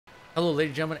Hello, ladies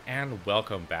and gentlemen, and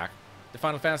welcome back to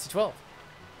Final Fantasy XII.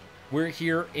 We're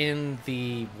here in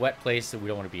the wet place that we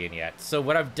don't want to be in yet. So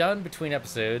what I've done between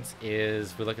episodes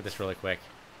is, we look at this really quick.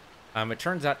 It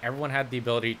turns out everyone had the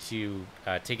ability to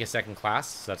take a second class,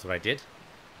 so that's what I did.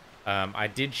 I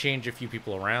did change a few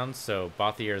people around, so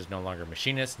Bothier is no longer a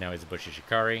machinist, now he's a Bushi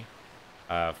Shikari.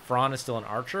 Fran is still an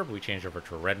archer, but we changed over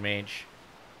to a red mage.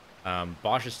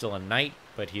 Bosch is still a knight,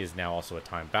 but he is now also a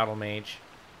time battle mage.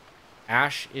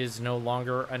 Ash is no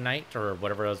longer a knight, or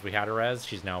whatever else we had her as.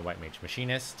 She's now a white mage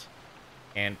machinist.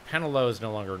 And Penelo is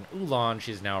no longer an Ulan.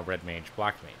 She's now a red mage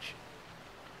black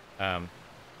mage.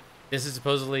 This is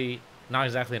supposedly not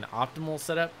exactly an optimal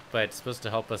setup, but it's supposed to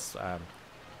help us.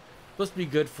 Supposed to be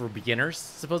good for beginners,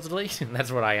 supposedly. And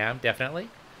that's what I am, definitely.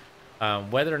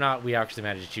 Whether or not we actually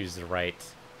manage to choose the right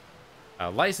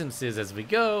licenses as we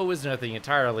go is nothing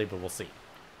entirely, but we'll see.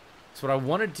 So what I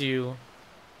want to do,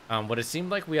 what it seemed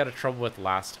like we had a trouble with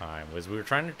last time, was we were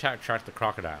trying to track the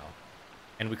crocodile,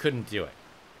 and we couldn't do it.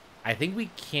 I think we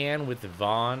can with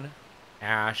Vaughn,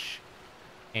 Ash,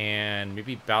 and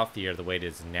maybe Balthier the way it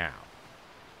is now.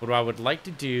 What I would like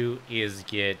to do is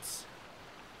get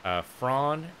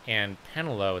Fran and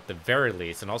Penelo at the very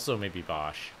least, and also maybe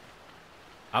Bosch,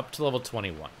 up to level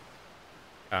 21.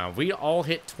 We all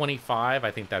hit 25.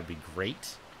 I think that'd be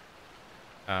great.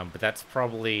 But it's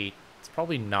probably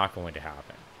not going to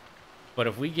happen. But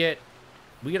if we get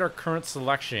our current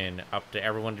selection up to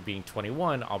everyone to being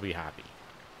 21, I'll be happy.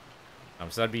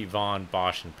 So that'd be Vaughn,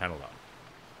 Bosch, and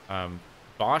Penelo.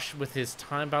 Bosch with his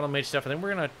time battle mage stuff. I think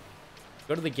we're gonna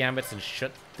go to the gambits and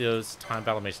shut those time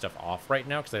battle mage stuff off right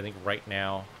now, because I think right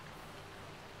now,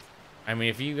 I mean,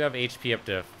 if you have HP up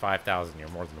to 5,000, you're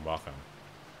more than welcome.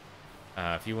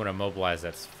 If you want to mobilize,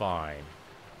 that's fine.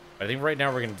 But I think right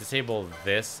now we're going to disable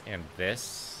this and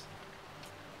this.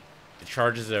 The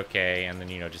charge is okay, and then,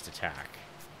 just attack.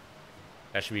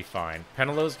 That should be fine.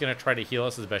 Penelo's going to try to heal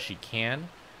us as best she can.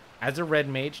 As a red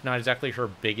mage, not exactly her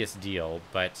biggest deal,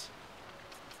 but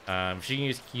she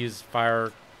can use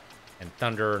fire and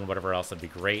thunder and whatever else, that'd be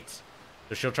great.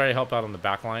 So she'll try to help out on the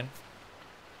back line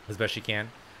as best she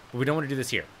can. But we don't want to do this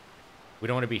here. We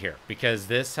don't want to be here, because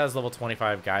this has level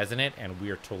 25 guys in it, and we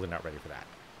are totally not ready for that.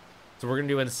 So what we're going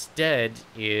to do instead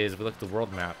is, we look at the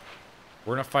world map,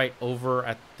 we're going to fight over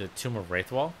at the Tomb of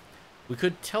Wraithwall. We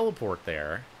could teleport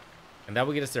there, and that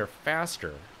would get us there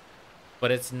faster,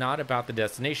 but it's not about the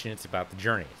destination, it's about the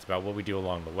journey. It's about what we do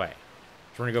along the way.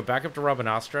 So we're going to go back up to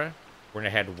Rabanastra, we're going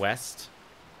to head west,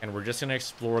 and we're just going to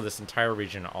explore this entire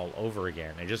region all over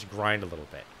again, and just grind a little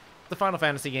bit. The Final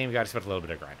Fantasy game, you got to expect a little bit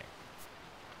of grinding.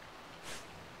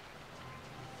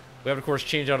 We have, of course,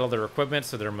 changed out all their equipment,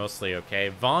 so they're mostly okay.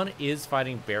 Vaughn is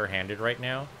fighting barehanded right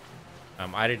now.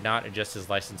 I did not adjust his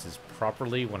licenses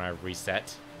properly when I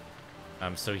reset.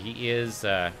 So he is,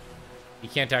 he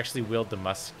can't actually wield the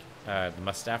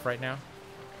mustache right now.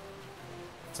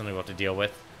 It's something we'll have to deal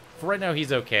with. For right now,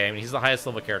 he's okay. I mean, he's the highest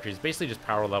level character. He's basically just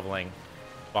power leveling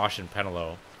Bosch and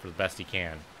Penelo for the best he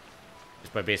can,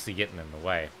 just by basically getting in the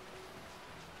way.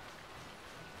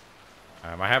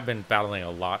 I have been battling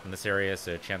a lot in this area,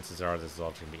 so chances are this is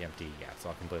all going to be empty. Yeah, it's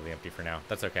all completely empty for now.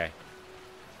 That's okay.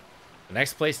 The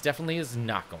next place definitely is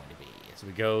not going to be, as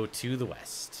we go to the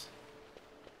west.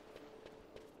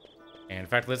 And in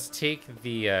fact, let's take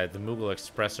the Mughal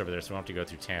Express over there so we don't have to go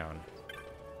through town.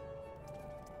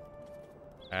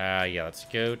 Yeah, let's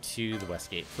go to the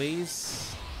west gate,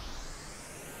 please.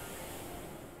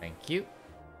 Thank you.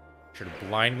 Sure to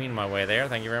blind me in my way there.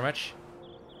 Thank you very much.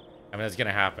 I mean, that's going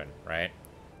to happen, right?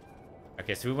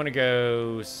 Okay, so we want to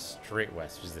go straight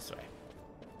west, which is this way.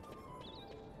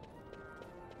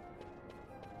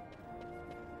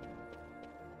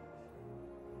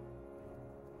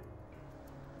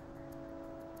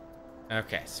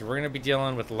 Okay, so we're going to be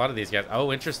dealing with a lot of these guys.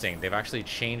 Oh, interesting. They've actually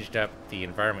changed up the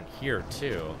environment here,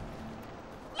 too.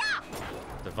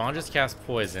 Devon just cast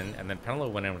poison, and then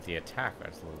Penelo went in with the attack.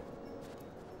 That's a little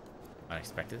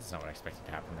unexpected. It's not what I expected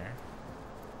to happen there.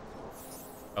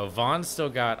 Oh, Vaughn's still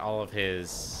got all of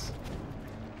his...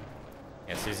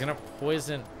 Yeah, so he's gonna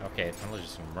poison... Okay, Penelo's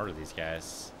just gonna murder these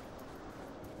guys.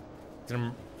 He's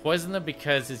gonna poison them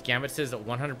because his gambit says that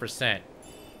 100%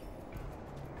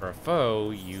 for a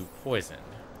foe, you poison.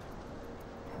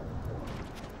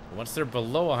 Once they're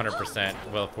below 100%,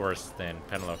 well, of course, then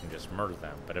Penelo can just murder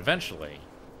them. But eventually...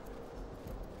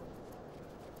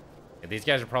 Yeah, these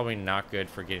guys are probably not good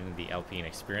for getting the LP and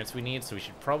experience we need, so we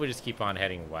should probably just keep on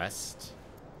heading west.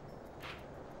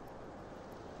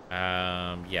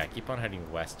 Yeah, keep on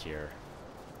heading west here.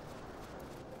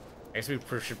 I guess we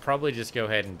should probably just go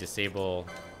ahead and disable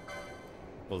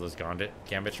those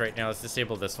gambits right now. Let's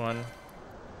disable this one.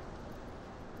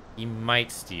 He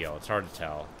might steal. It's hard to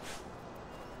tell.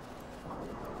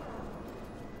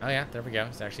 Oh yeah, there we go.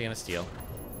 He's actually gonna steal.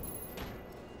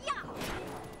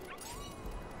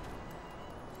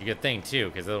 A good thing too,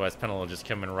 because otherwise Penelo will just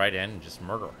come in right in and just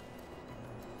murder.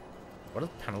 What are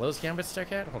Penelo's gambits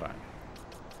stuck at? Hold on.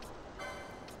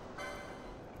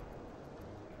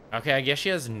 Okay, I guess she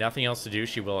has nothing else to do.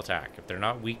 She will attack. If they're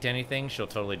not weak to anything, she'll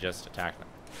totally just attack them.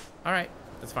 Alright,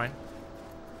 that's fine.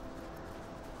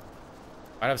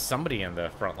 I'd have somebody in the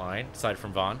front line, aside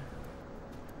from Vaughn.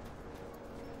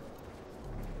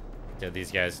 Yeah,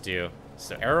 these guys do.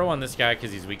 So arrow on this guy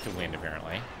because he's weak to wind,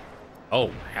 apparently.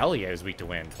 Oh, hell yeah, he's weak to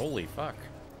wind. Holy fuck.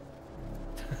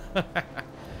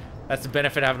 That's the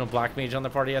benefit of having a black mage on the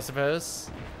party, I suppose.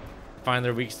 Find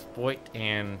their weak point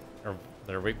and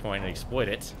exploit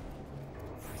it.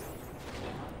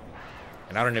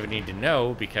 And I don't even need to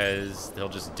know because they'll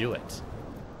just do it.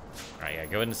 Alright, yeah,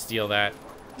 go ahead and steal that.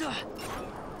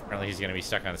 Apparently he's going to be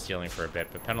stuck on stealing for a bit,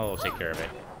 but Penelo will take care of it.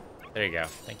 There you go.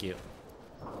 Thank you.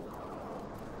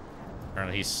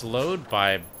 Apparently he's slowed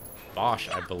by Bosch,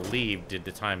 I believe, did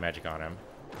the time magic on him.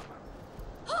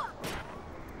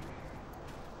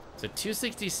 So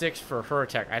 266 for her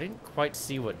attack. I didn't quite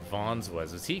see what Vaughn's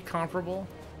was. Was he comparable?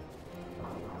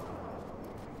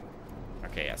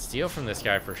 Okay, yeah, steal from this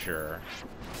guy for sure.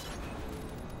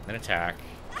 Then attack.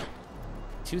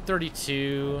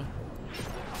 232,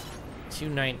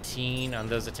 219 on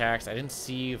those attacks. I didn't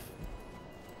see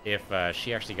if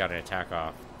she actually got an attack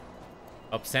off.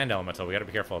 Oh, Sand Elemental. We got to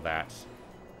be careful of that.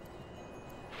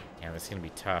 Yeah, this is going to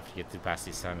be tough to get through past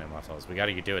these Sand Elementals. We got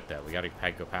to do it, though. We got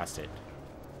to go past it.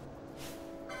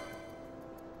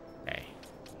 Okay.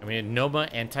 I mean, Noma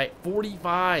and type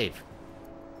 45.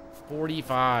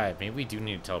 45. Maybe we do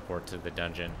need to teleport to the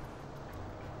dungeon.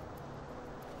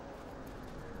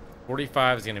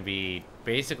 45 is going to be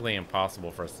basically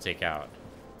impossible for us to take out.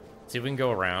 See if we can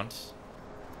go around.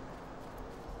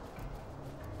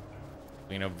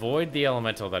 We can avoid the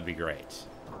elemental, that'd be great.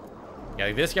 Yeah,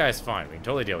 like this guy's fine. We can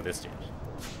totally deal with this dude.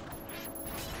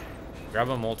 Grab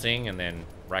a molting and then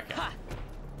wreck him.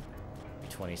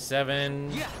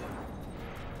 27.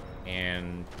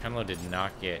 And Penelo did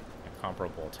not get a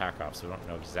comparable attack off, so we don't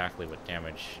know exactly what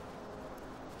damage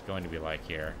it's going to be like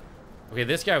here. Okay,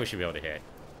 this guy we should be able to hit.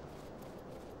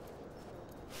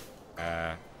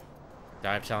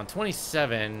 Dive talent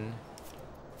 27.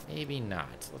 Maybe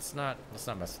not. Let's not mess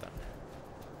with them.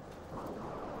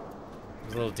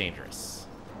 It's a little dangerous.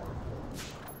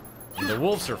 And the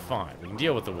wolves are fine. We can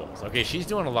deal with the wolves. Okay, she's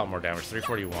doing a lot more damage.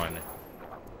 341.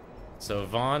 So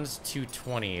Vaughn's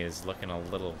 220 is looking a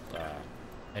little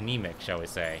anemic, shall we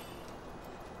say.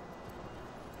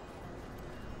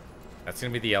 That's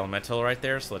gonna be the elemental right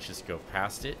there, so let's just go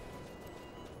past it.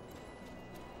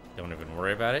 Don't even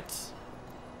worry about it.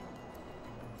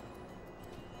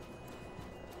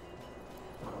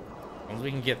 As long as we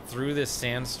can get through this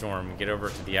sandstorm and get over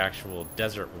to the actual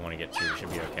desert we want to get to, we should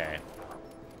be okay.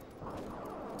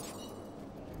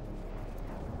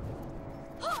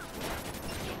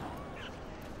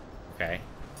 Okay.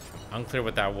 Unclear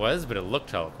what that was, but it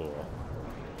looked hella cool.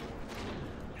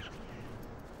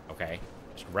 Okay.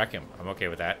 Just wreck him. I'm okay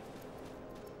with that.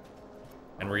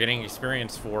 And we're getting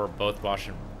experience for both Bosch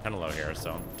and Penelo here,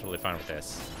 so I'm totally fine with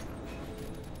this.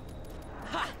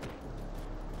 I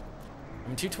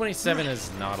mean, 227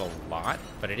 is not a lot,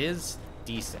 but it is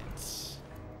decent.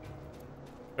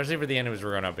 Especially for the enemies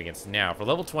we're going up against now. For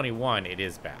level 21, it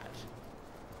is bad.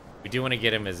 We do want to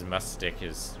get him his Mustic,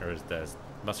 or the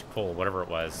Musk Pole, whatever it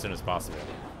was, as soon as possible.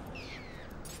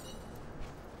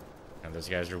 And those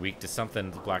guys are weak to something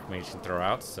the Black Mage can throw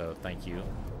out, so thank you.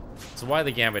 So why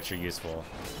the Gambits are useful.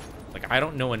 Like, I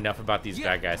don't know enough about these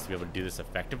bad guys to be able to do this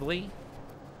effectively.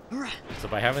 So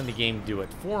by having the game do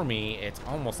it for me, it's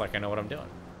almost like I know what I'm doing.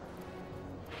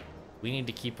 We need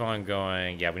to keep on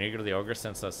going. Yeah, we need to go to the Ogre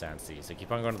Senso Sansi, so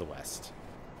keep on going to the west.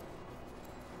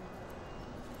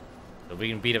 So if we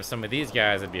can beat up some of these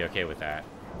guys, I'd be okay with that.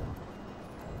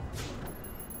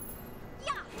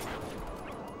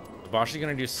 The Bosch is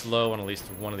going to do slow on at least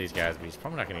one of these guys, but he's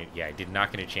probably not going to... Yeah, he did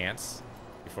not get a chance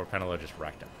before Penelo just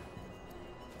wrecked him.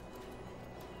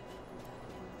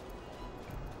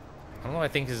 I don't know, I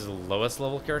think this is the lowest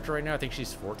level character right now. I think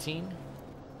she's 14.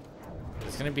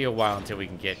 It's going to be a while until we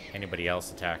can get anybody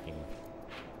else attacking.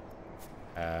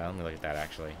 Let me look at that,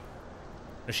 actually.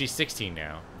 No, she's 16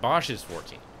 now. Bosch is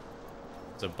 14.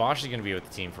 So Bosch is going to be with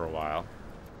the team for a while.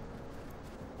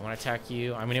 I want to attack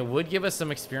you. I mean, it would give us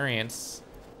some experience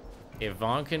if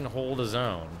Vaughn can hold his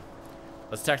own.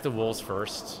 Let's attack the wolves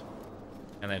first,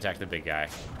 and then attack the big guy.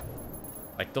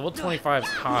 Like, level 25 is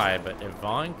high, but if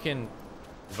Vaughn can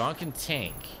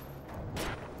tank,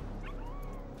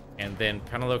 and then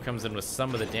Penelo comes in with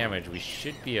some of the damage, we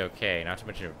should be okay. Not to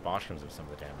mention if Bosch comes in with some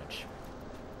of the damage.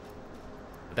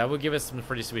 But that would give us some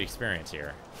pretty sweet experience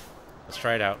here. Let's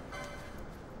try it out.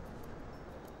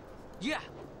 Yeah.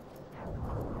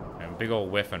 And big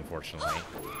old whiff, unfortunately.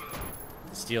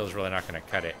 The steel is really not going to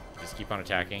cut it. Just keep on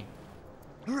attacking.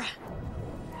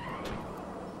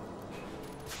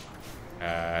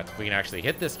 If we can actually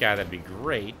hit this guy, that'd be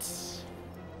great.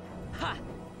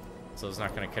 So it's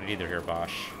not going to cut it either here,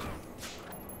 Bosch.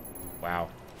 Wow.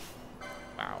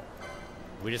 Wow.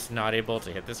 Are we just not able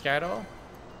to hit this guy at all?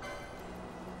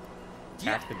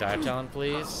 Attack the dive talent,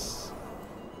 please.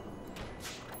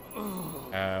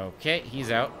 Okay,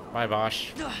 he's out. Bye,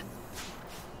 Bosch.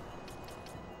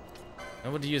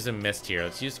 I'm going to use a mist here.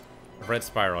 Let's use red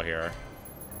spiral here.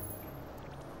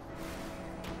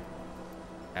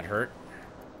 That hurt.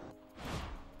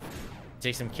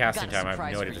 Take some casting time. I have no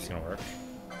idea if this is going to work.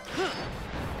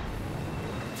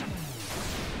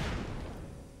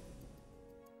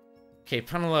 Okay,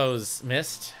 Penelo's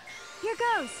missed. Here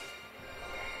goes.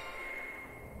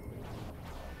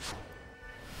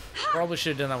 Probably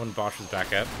should have done that when Bosch was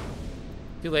back up.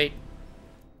 Too late.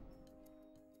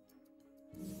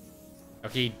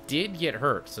 Okay, he did get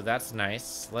hurt, so that's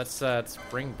nice. Let's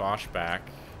bring Bosch back.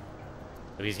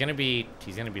 So he's gonna be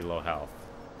low health.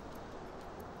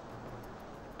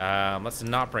 Let's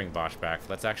not bring Bosch back.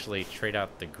 Let's actually trade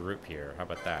out the group here. How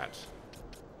about that?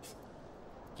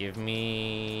 Give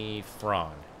me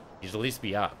Thrawn. He should at least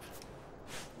be up.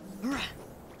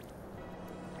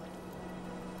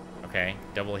 Okay,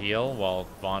 double heal while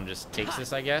Vaughn just takes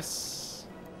this, I guess.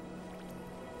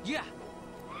 Yeah.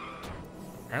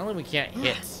 Apparently we can't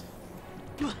hit.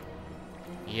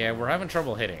 Yeah, we're having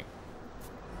trouble hitting.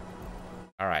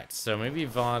 Alright, so maybe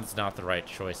Vaughn's not the right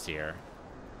choice here.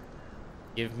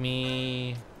 Give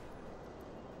me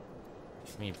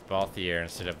Balthier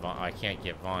instead of Vaughn. I can't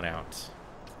get Vaughn out.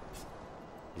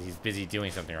 He's busy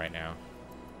doing something right now.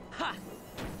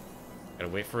 Gotta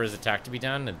wait for his attack to be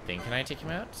done, and then can I take him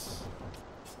out?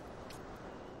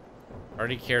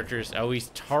 Already characters. Oh, he's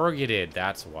targeted.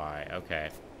 That's why. Okay.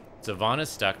 So Vaughn is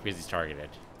stuck because he's targeted.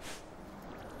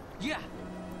 Yeah.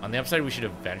 On the upside, we should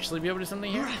eventually be able to do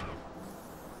something here.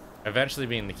 Eventually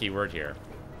being the key word here.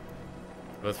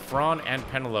 Both Thrawn and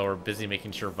Penelo are busy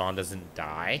making sure Vaughn doesn't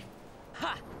die.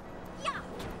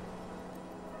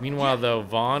 Meanwhile, though,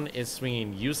 Vaughn is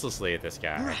swinging uselessly at this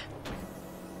guy.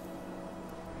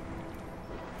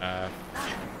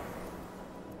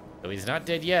 Though he's not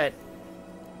dead yet.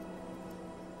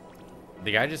 Did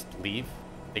the guy just leave?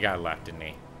 The guy left, didn't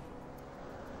he?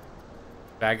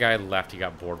 Bad guy left. He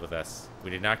got bored with us.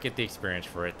 We did not get the experience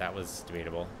for it. That was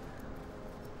debatable.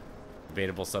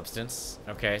 Debatable substance.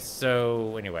 Okay,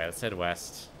 so anyway, let's head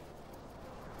west.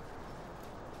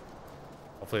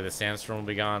 Hopefully the sandstorm will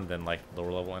be gone, then like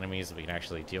lower level enemies that we can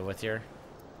actually deal with here.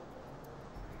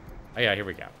 Oh yeah, here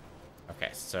we go. Okay,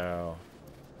 so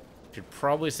should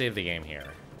probably save the game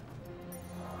here.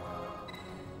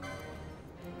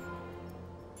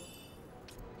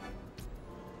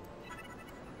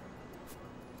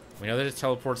 We know there's a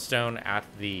teleport stone at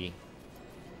the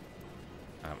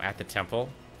temple.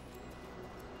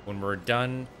 When we're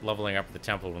done leveling up at the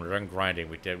temple, when we're done grinding,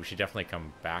 we should definitely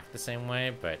come back the same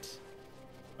way, but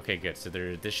okay, good. So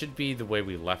this should be the way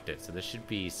we left it. So this should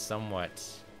be somewhat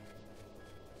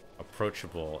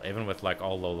approachable, even with like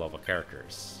all low-level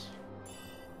characters.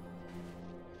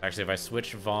 Actually, if I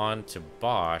switch Vaughn to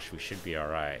Bosch, we should be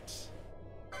alright.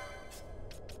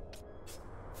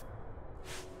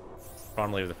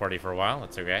 Vaughn leave the party for a while,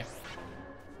 that's okay.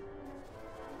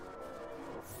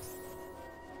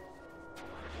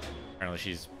 Apparently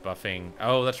she's buffing.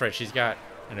 Oh, that's right, she's got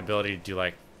an ability to do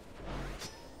like,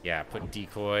 yeah, put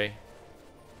decoy.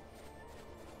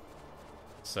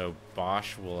 So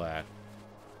Bosch will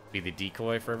be the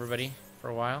decoy for everybody for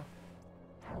a while.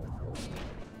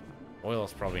 Oil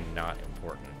is probably not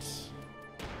important.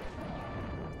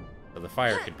 So the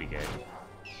fire could be good.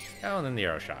 Oh, and then the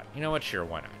arrow shot. You know what? Sure,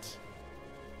 why not?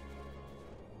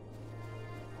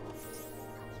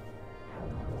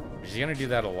 She's gonna do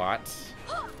that a lot.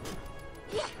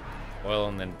 Oil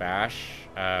and then bash.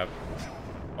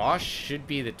 Bosch should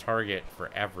be the target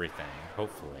for everything,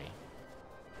 hopefully.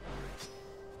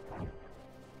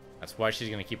 That's why she's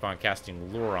gonna keep on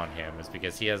casting lure on him, is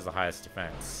because he has the highest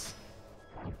defense.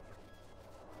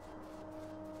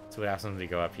 So what happens when we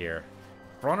go up here?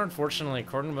 Thrawn, unfortunately,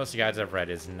 according to most of the guides I've read,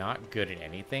 is not good at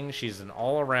anything. She's an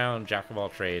all-around jack of all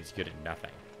trades, good at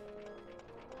nothing.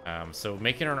 So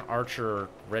making her an archer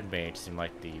red mage seemed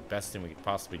like the best thing we could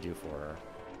possibly do for her.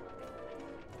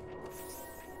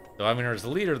 So having her as the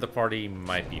leader of the party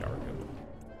might be arguable.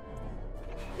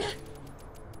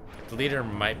 The leader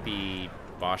might be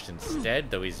Bosch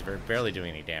instead, though he's barely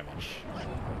doing any damage.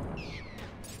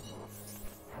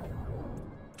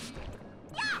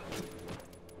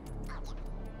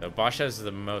 So Bosch has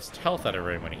the most health out of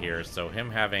everyone here, so him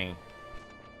having...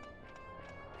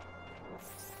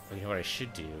 Oh, you know what I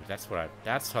should do? That's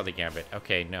how the gambit...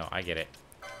 Okay, no, I get it.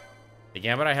 The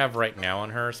gambit I have right now on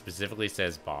her specifically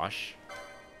says Bosch.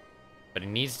 But it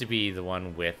needs to be the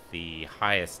one with the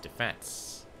highest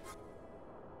defense.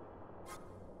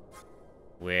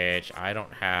 Which I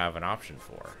don't have an option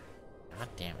for. God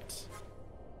damn it.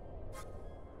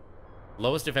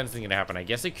 Lowest defense isn't gonna happen. I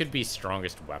guess it could be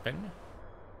strongest weapon.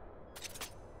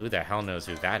 Who the hell knows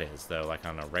who that is, though, like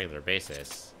on a regular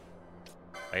basis.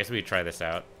 I guess we could try this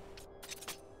out.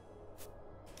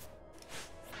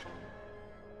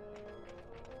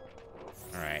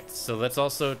 Alright, so let's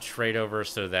also trade over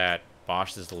so that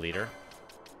Bosch is the leader.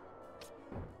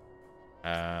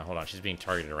 Hold on, she's being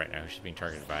targeted right now. She's being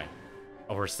targeted by...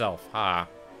 Oh, herself. Ha.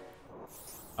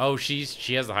 Oh, she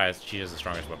has the highest... She has the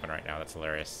strongest weapon right now. That's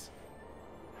hilarious.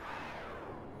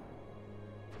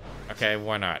 Okay,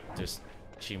 why not? Just...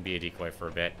 She can be a decoy for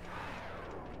a bit.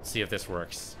 See if this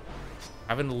works.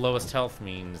 Having the lowest health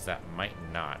means that might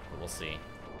not, but we'll see.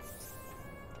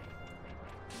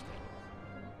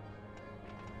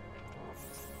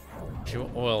 She'll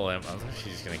oil him. I think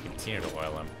she's going to continue to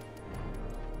oil him.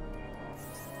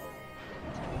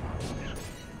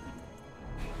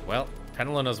 Well,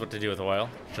 Pendulum knows what to do with oil.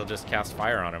 She'll just cast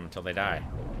fire on him until they die.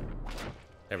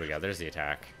 There we go. There's the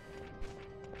attack.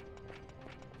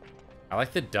 I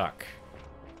like the duck.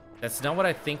 That's not what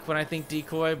I think when I think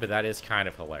decoy, but that is kind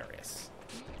of hilarious.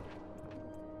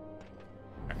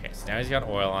 Okay, so now he's got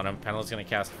oil on him. Pendulum's going to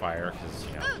cast fire because,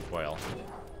 you know, oil.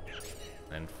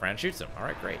 And Fran shoots him. All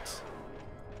right, great.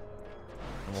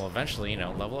 And we'll eventually, you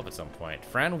know, level up at some point.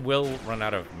 Fran will run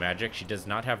out of magic. She does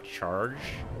not have charge.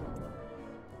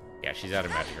 Yeah, she's out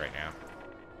of magic right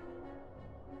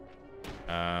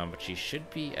now. But she should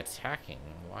be attacking.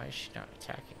 Why is she not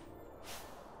attacking?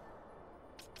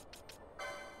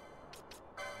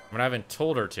 I mean, I haven't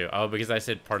told her to. Oh, because I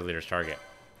said party leader's target.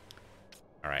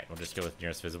 All right, we'll just go with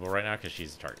nearest visible right now because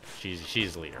she's the target.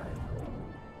 She's the leader.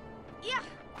 Yeah.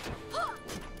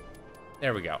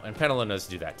 There we go. And Penelo knows to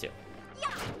do that too.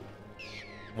 Yeah.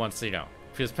 Once, you know,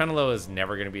 because Penelo is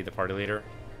never going to be the party leader.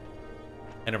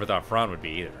 I never thought Fran would be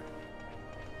either.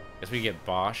 Guess we get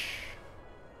Bosch.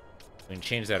 We can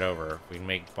change that over. We can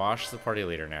make Bosch the party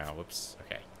leader now. Whoops.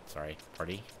 Okay. Sorry.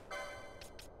 Party.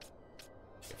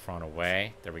 Get Fran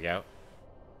away. There we go.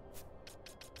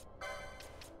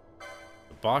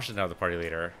 Bosch is now the party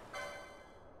leader.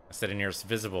 Instead of nearest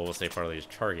visible, we'll say party leader's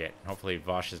target. Hopefully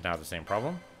Bosch is now the same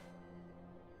problem.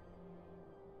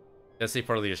 Let's say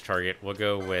party leader's target. We'll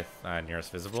go with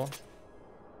nearest visible.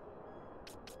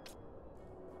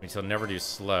 Means he'll never do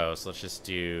slow, so let's just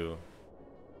do...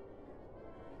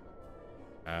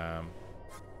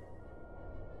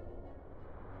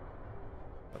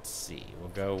 let's see. We'll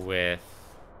go with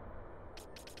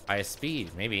highest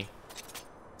speed, maybe.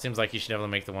 Seems like you should be able to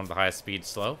make the one with the highest speed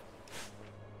slow.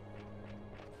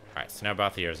 Alright, so now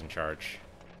Bathier's in charge.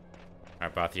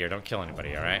 Alright, Bathier, don't kill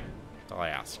anybody, alright? That's all I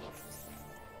ask.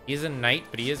 He's a knight,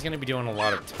 but he is going to be doing a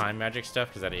lot of time magic stuff,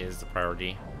 because that is the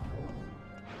priority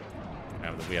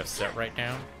that we have set right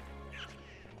now.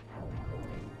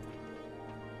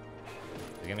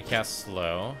 He's going to cast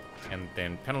slow, and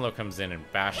then Penelo comes in and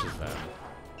bashes them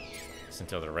just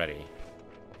until they're ready.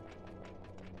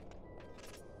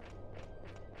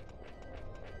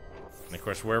 And of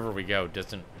course, wherever we go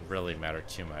doesn't really matter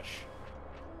too much.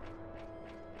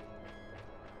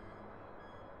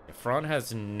 Fran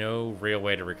has no real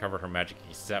way to recover her magic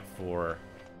except for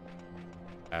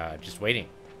just waiting,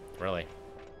 really.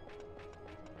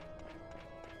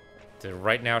 So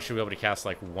right now she'll be able to cast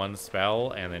like one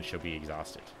spell and then she'll be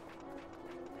exhausted.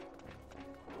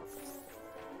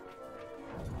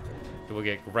 So we'll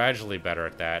get gradually better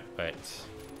at that, but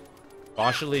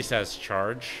Bosch at least has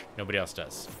charge. Nobody else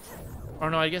does. Oh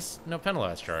no, I guess no, Penelo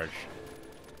has charge.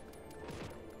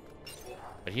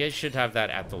 But he should have that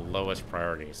at the lowest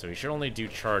priority, so he should only do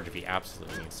charge if he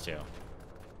absolutely needs to.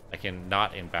 Like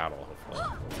not in battle, hopefully.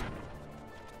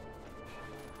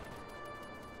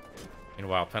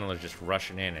 Meanwhile, Penelo's just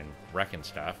rushing in and wrecking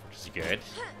stuff, which is good.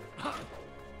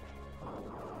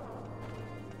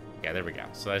 Yeah, there we go.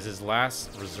 So as his last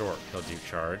resort, he'll do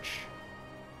charge.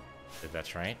 If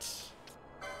that's right.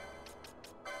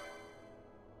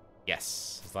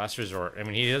 Yes, his last resort. I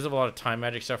mean, he does have a lot of time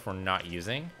magic stuff we're not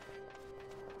using.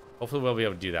 Hopefully we'll be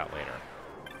able to do that later.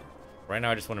 Right now,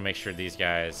 I just want to make sure these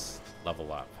guys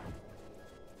level up.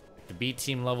 The B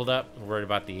team leveled up. We're worried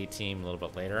about the A team a little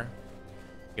bit later.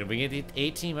 If we get the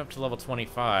A team up to level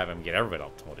 25 and get everybody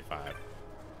up to 25,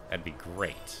 that'd be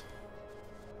great.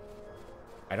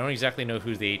 I don't exactly know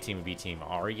who the A team and B team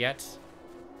are yet.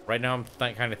 Right now, I'm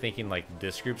kind of thinking like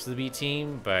this group's the B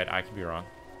team, but I could be wrong.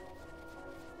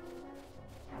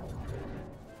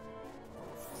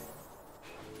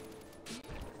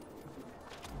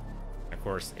 Of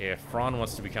course, if Fron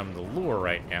wants to become the lure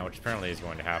right now, which apparently is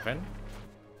going to happen,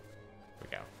 here we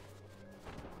go.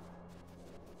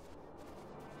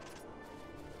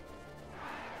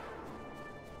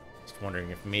 Just wondering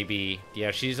if maybe,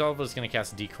 yeah, she's almost going to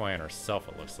cast Decoy on herself,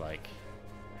 it looks like.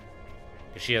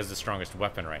 Because she has the strongest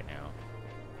weapon right now.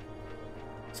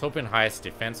 I was hoping highest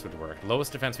defense would work.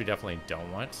 Lowest defense we definitely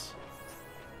don't want.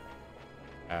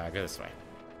 Go this way.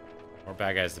 More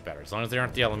bad guys, the better. As long as they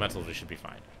aren't the elementals, we should be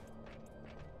fine.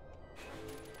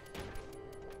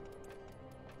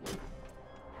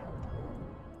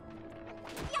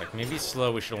 Like, maybe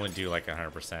slow, we should only do like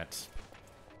 100%.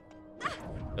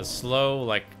 The slow,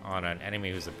 like, on an enemy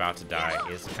who's about to die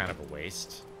is kind of a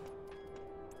waste.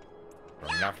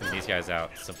 We're knocking these guys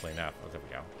out simply enough. Oh, there we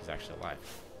go. He's actually alive.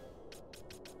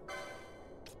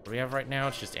 What do we have right now?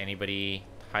 It's just anybody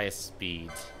highest speed.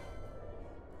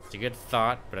 It's a good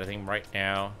thought, but I think right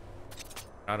now,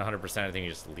 not 100%, I think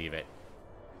you just leave it.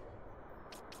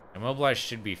 Immobilize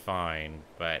should be fine,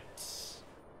 but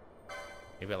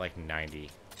maybe at like 90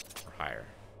 or higher.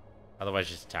 Otherwise,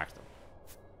 just attack them.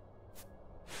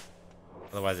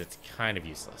 Otherwise, it's kind of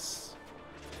useless.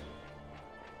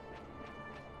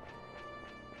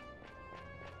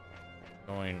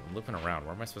 Looping around.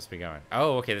 Where am I supposed to be going?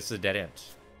 Oh, okay, this is a dead end.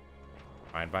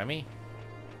 Fine by me.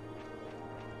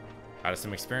 Out of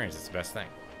some experience, it's the best thing.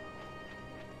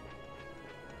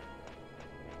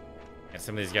 And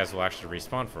some of these guys will actually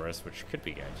respawn for us, which could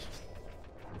be good.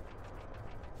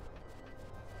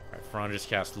 Alright, Fron just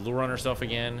cast Lure on herself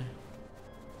again.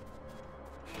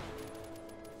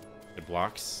 Good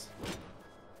blocks.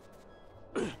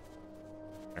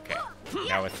 Okay.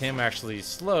 Now with him actually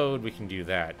slowed, we can do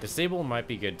that. Disable might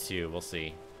be good too. We'll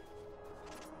see.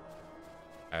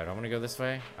 Do I want to go this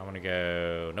way? I want to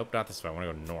go... Nope, not this way. I want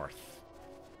to go north.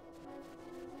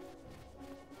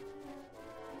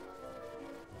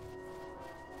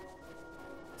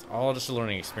 It's all just a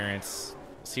learning experience.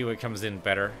 See what comes in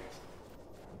better.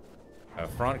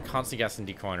 Front constantly casting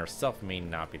Decoy on herself may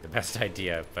not be the best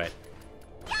idea, but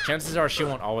chances are she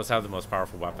won't always have the most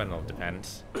powerful weapon. It'll depend.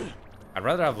 I'd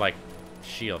rather have, like,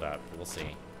 shield up. We'll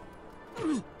see.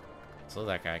 Slow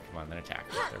that guy. Come on, then attack.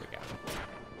 There we go.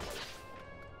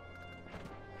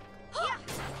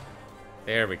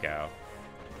 There we go.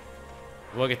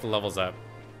 We'll get the levels up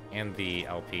and the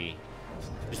LP.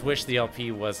 Just wish the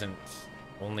LP wasn't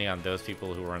only on those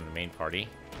people who were in the main party.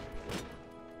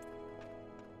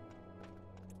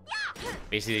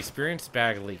 Basically, the experience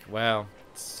bag leak. Well,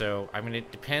 so, I mean,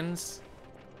 it depends.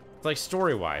 It's like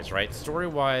story-wise, right?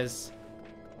 Story-wise,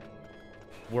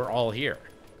 we're all here.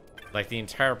 Like, the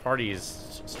entire party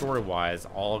is, story-wise,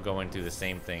 all going through the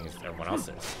same things everyone else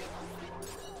is.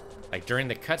 Like, during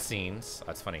the cutscenes... Oh,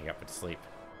 that's funny, you got put to sleep.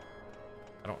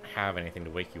 I don't have anything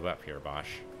to wake you up here, Bosch.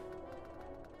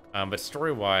 But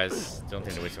story-wise, the only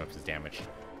thing to wake you up is damage.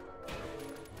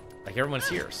 Like, everyone's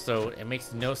here, so it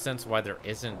makes no sense why there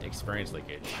isn't experience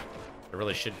leakage. There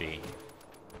really should be.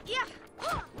 Yeah.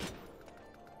 There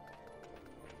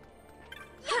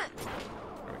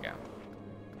we go.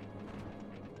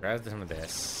 Grab some of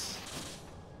this.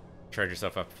 Charge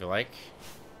yourself up if you like.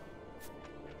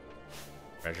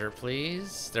 Treasure,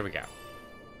 please. There we go.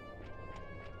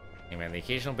 Hey, man, the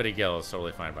occasional bit of gil is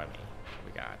totally fine by me.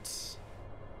 What we got?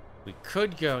 We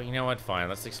could go... You know what? Fine.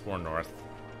 Let's explore north.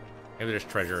 Maybe there's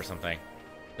treasure or something.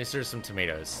 At least there's some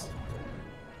tomatoes.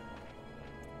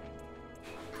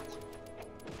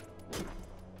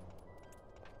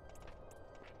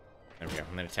 There we go.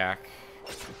 And then attack.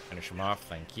 Finish them off.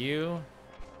 Thank you.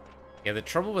 Yeah, the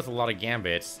trouble with a lot of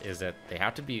gambits is that they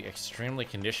have to be extremely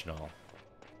conditional.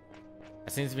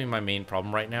 That seems to be my main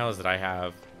problem right now, is that I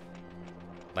have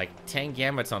like 10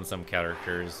 gambits on some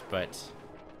characters, but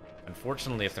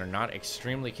unfortunately if they're not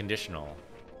extremely conditional,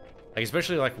 like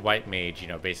especially like White Mage, you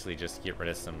know, basically just get rid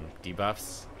of some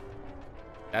debuffs.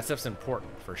 That stuff's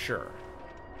important for sure.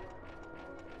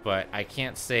 But I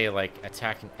can't say like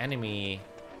attack an enemy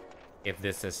if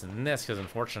this, and this, because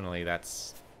unfortunately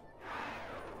that's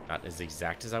not as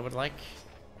exact as I would like.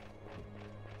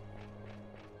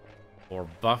 Or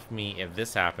buff me if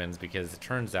this happens, because it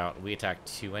turns out we attack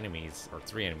 2 enemies, or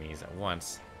 3 enemies at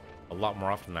once, a lot more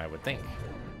often than I would think.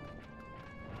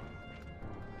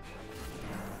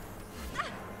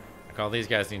 Like, all these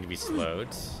guys need to be slowed.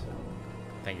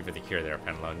 Thank you for the cure there,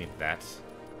 Penlow. Need that.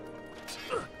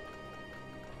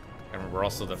 And remember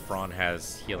also that Fran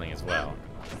has healing as well.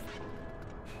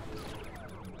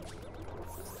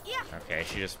 Okay,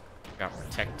 she just got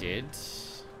protected.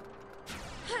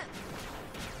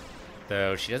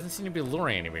 Though she doesn't seem to be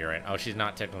luring anybody right now. Oh, she's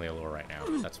not technically a lure right now.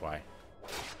 That's why.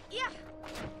 Okay,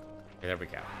 there we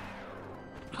go.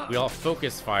 We all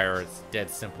focus fire. It's dead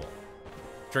simple.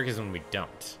 Trick is when we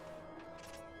don't.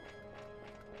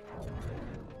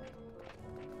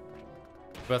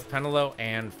 Both Penelo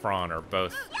and Fran are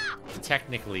both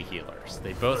technically healers.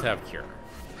 They both have cure.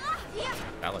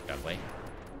 That looked ugly.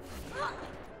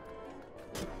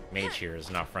 Mage here is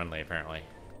not friendly, apparently.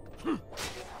 There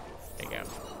you go.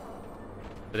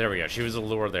 But there we go. She was a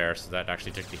lure there, so that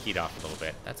actually took the heat off a little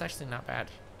bit. That's actually not bad.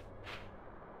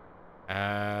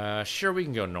 Sure, we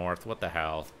can go north. What the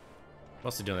hell?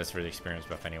 Mostly doing this for the experience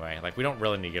buff anyway. Like, we don't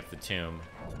really need to get to the tomb.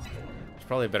 It's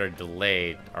probably better to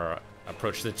delay our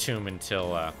approach to the tomb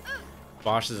until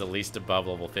Bosch is at least above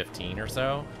level 15 or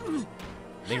so.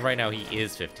 I think right now he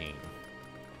is 15.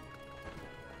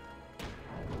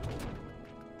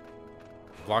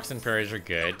 Blocks and parries are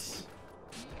good.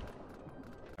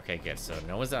 Okay, good. So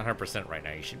no one's at 100% right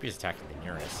now. You should be attacking the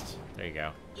nearest. There you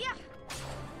go. Yeah.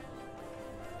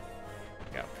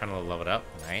 Trying to level it up.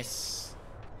 Nice.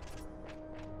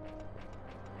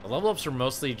 The level ups are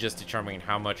mostly just determining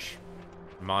how much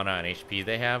mana and HP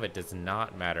they have. It does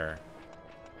not matter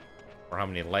or how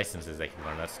many licenses they can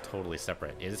learn. That's totally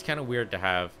separate. It is kind of weird to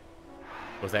have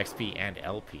both XP and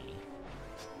LP.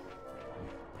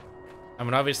 I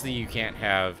mean, obviously you can't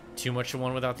have too much of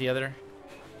one without the other.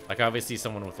 Like, obviously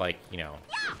someone with, like, you know,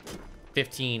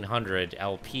 1500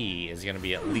 LP is going to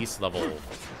be at least level,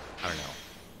 I don't know,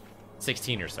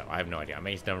 16 or so. I have no idea. I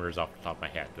made numbers off the top of my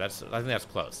head. I think that's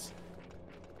close.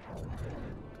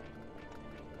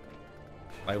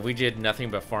 Like, we did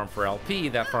nothing but farm for LP.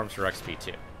 That farms for XP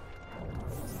too.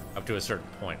 Up to a certain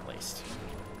point, at least.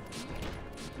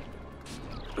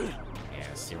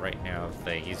 Yeah, see, right now,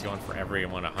 he's going for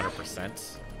everyone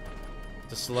 100%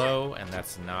 to slow, and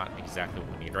that's not exactly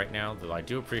what we need right now, though I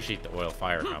do appreciate the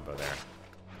oil-fire combo there.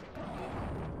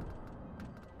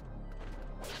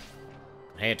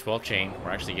 Hey, at 12 chain,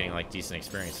 we're actually getting, like, decent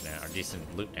experience now, or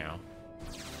decent loot now.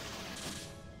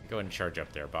 Go ahead and charge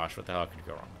up there, Bosch. What the hell could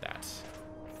go wrong with that?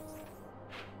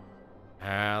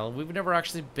 We've never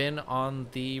actually been on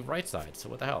the right side, so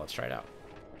what the hell? Let's try it out.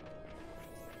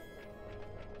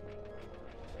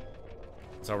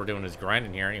 That's all we're doing is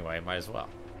grinding here anyway, might as well.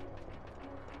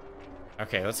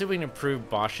 Okay, let's see if we can improve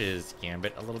Bosch's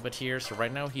gambit a little bit here. So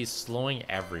right now he's slowing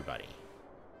everybody.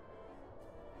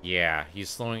 Yeah, he's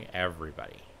slowing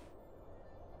everybody.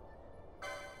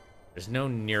 There's no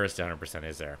nearest 100%,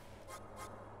 is there?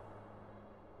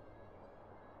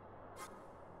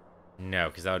 No,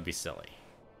 because that would be silly.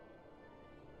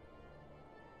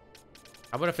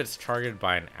 How about if it's targeted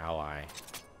by an ally?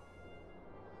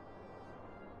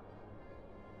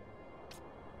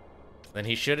 Then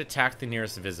he should attack the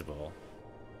nearest visible.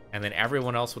 And then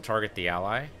everyone else will target the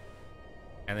ally.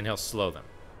 And then he'll slow them.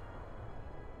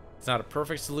 It's not a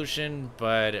perfect solution,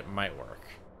 but it might work.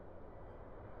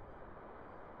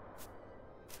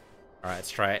 Alright,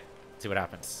 let's try it. See what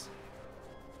happens.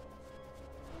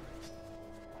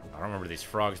 I don't remember these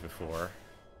frogs before.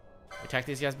 We attacked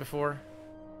these guys before?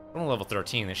 We're on level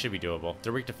 13. They should be doable.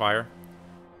 They're weak to fire,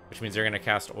 which means they're going to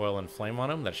cast oil and flame on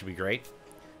them. That should be great.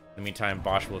 In the meantime,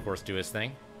 Bosch will, of course, do his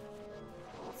thing.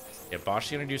 Yeah, Bosch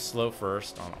is going to do slow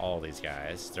first on all these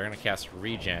guys. They're going to cast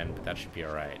regen, but that should be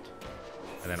alright.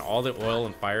 And then all the oil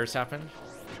and fires happen.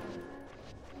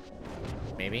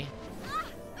 Maybe.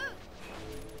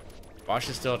 Bosch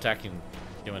is still attacking,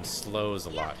 doing slows a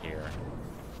lot here.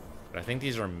 But I think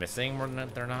these are missing more than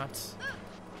they're not.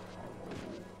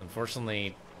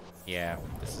 Unfortunately, yeah,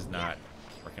 this is not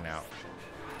working out.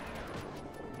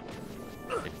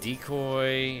 The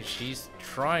decoy, she's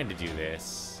trying to do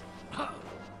this.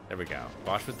 There we go.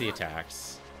 Bosch with the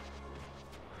attacks.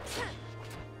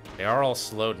 They are all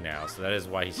slowed now, so that is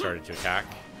why he started to attack.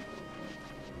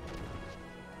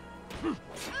 It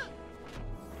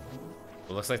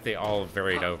looks like they all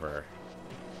varied over.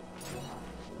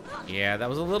 Yeah, that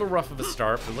was a little rough of a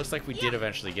start, but it looks like we did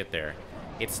eventually get there.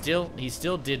 He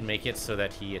still did make it so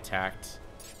that he attacked,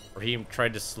 or he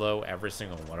tried to slow every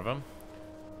single one of them.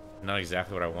 Not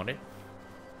exactly what I wanted.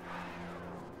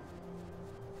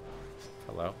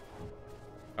 Hello?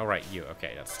 Oh, right, you.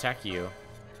 Okay, let's attack you.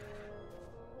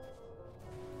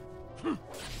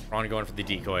 Ron going for the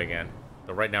decoy again.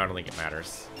 But right now I don't think it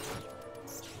matters.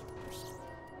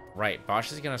 Right,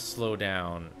 Bosch is going to slow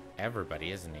down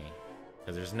everybody, isn't he?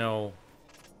 Because there's no...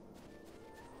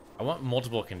 I want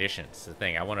multiple conditions. The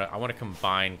thing I want to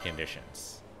combine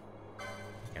conditions.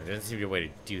 And there doesn't seem to be a way to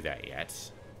do that yet,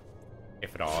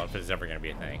 if at all, if it's ever going to be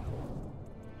a thing.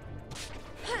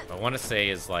 What I want to say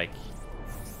is like,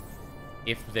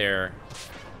 if they're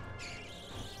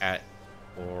at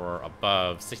or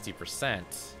above 60%,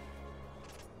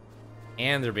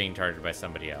 and they're being targeted by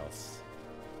somebody else,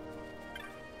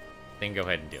 then go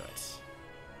ahead and do it.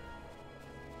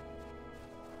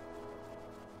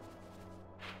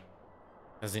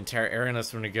 As the entire area,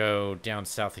 unless we're going to go down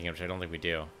south again, which I don't think we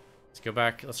do. Let's go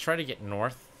back. Let's try to get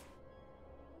north.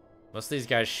 Most of these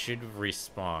guys should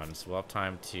respawn, so we'll have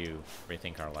time to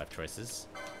rethink our life choices.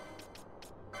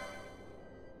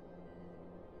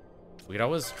 We could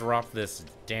always drop this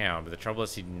down, but the trouble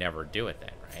is he'd never do it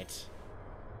then, right?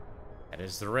 That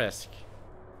is the risk.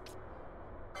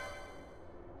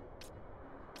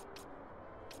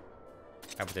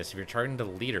 How about this? If you're targeting the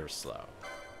leader slow.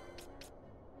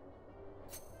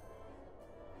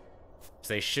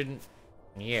 So they shouldn't...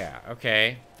 Yeah,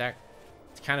 okay. That's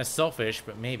kind of selfish,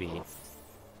 but maybe.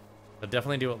 They'll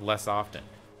definitely do it less often.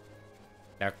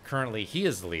 Now, currently, he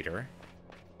is the leader.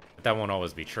 But that won't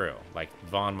always be true. Like,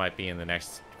 Vaughn might be in the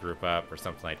next group up or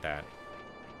something like that.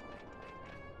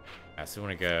 So we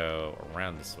want to go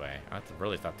around this way. I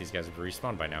really thought these guys would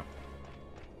respawn by now.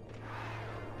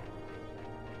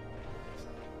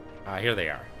 Here they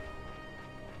are.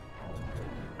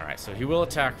 Alright, so he will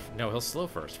attack... No, he'll slow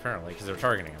first, apparently, because they're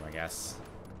targeting him, I guess.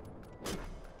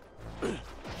 So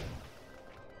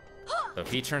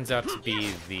if he turns out to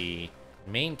be the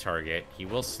main target, he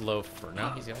will slow for... No,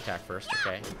 he's going to attack first,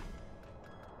 okay.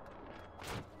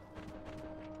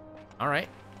 Alright.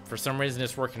 For some reason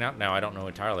it's working out now, I don't know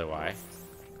entirely why.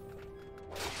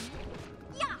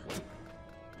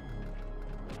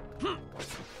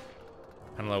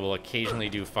 Penelo will occasionally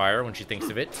do fire when she thinks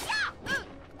of it.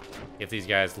 If these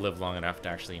guys live long enough to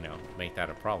actually, you know, make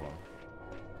that a problem.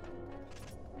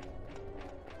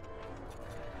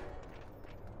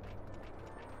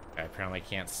 Okay, apparently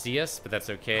can't see us, but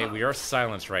that's okay. We are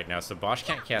silenced right now, so Bosch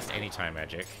can't cast any time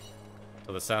magic.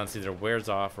 So the silence either wears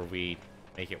off or we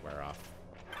make it wear off.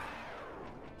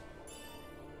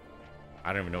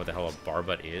 I don't even know what the hell a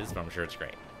Barbut is, but I'm sure it's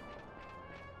great.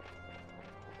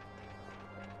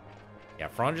 Yeah,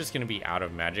 Fran's just going to be out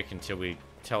of magic until we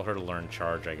tell her to learn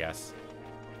Charge, I guess.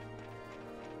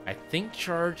 I think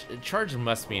Charge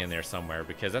must be in there somewhere,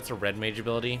 because that's a red mage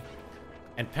ability,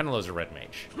 and Penelo's a red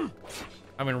mage.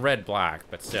 I mean, red-black,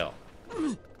 but still.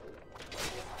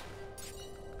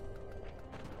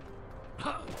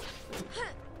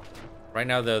 Right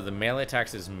now, though, the melee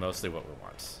attacks is mostly what we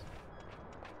want.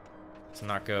 Let's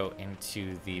not go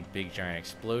into the big giant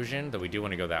explosion, though we do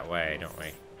want to go that way, don't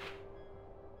we?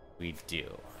 We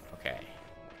do. Okay.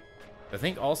 I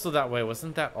think also that way,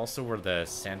 wasn't that also where the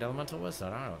sand elemental was?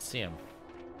 I don't see him.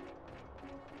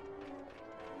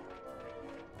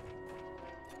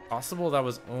 Possible that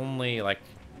was only, like,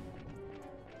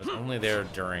 was only there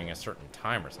during a certain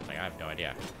time or something. I have no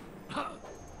idea.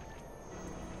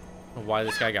 Why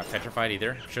this guy got petrified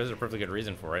either. I'm sure there's a perfectly good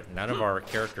reason for it. None of our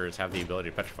characters have the ability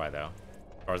to petrify, though,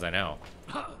 as far as I know.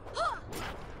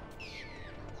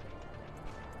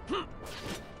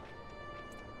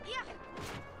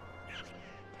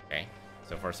 Okay,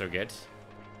 so far so good.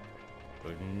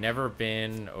 We've never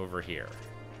been over here.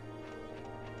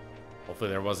 Hopefully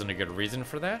there wasn't a good reason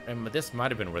for that. And this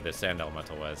might have been where the sand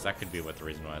elemental was. That could be what the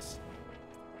reason was.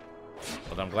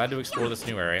 Well, I'm glad to explore this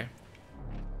new area.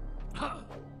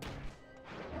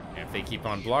 And if they keep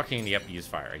on blocking, yep, use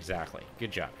fire. Exactly.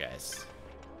 Good job, guys.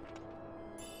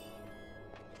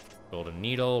 Golden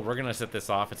needle. We're going to set this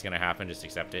off. It's going to happen. Just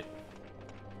accept it.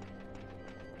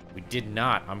 We did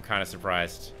not. I'm kind of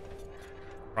surprised.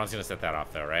 Ron's going to set that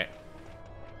off, though, right?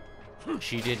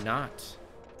 She did not.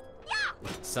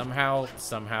 Somehow,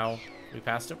 we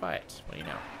passed it by it. What do you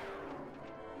know?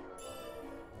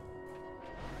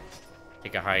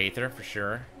 Take a high ether for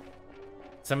sure.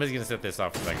 Somebody's going to set this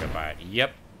off as I go by it.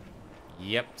 Yep.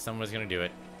 Yep, someone's going to do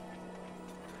it.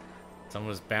 Someone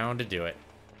was bound to do it.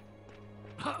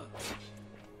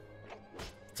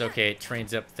 It's okay, it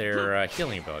trains up their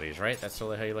healing abilities, right? That's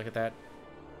totally how you look at that.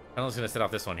 Penelo's going to set off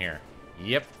this one here.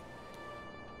 Yep.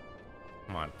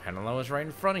 Come on, Penelo is right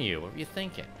in front of you. What were you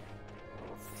thinking?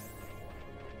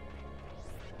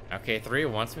 Okay, 3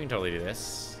 at once. We can totally do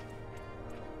this.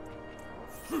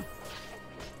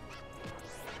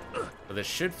 But this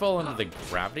should fall into the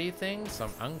gravity thing, so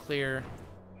I'm unclear.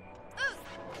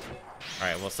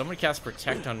 Alright, well, someone cast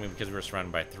Protect on me because we were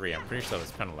surrounded by 3. I'm pretty sure that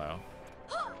was Penelo.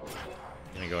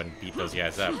 I'm gonna go ahead and beat those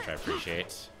guys up, which I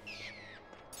appreciate.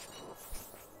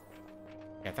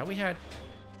 Yeah, I thought we had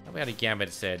We had a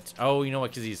Gambit said... Oh, you know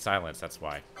what? Because he's silenced. That's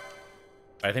why.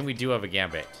 But I think we do have a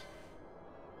Gambit.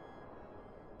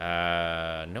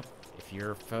 Nope. If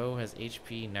your foe has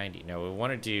HP 90. No, what we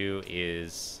want to do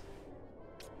is...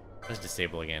 What is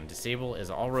disable again? Disable is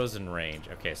all rows in range.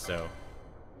 Okay, so...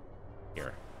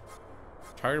 Here.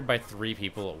 Targeted by 3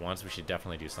 people at once. We should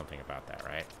definitely do something about that,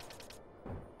 right?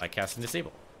 Like casting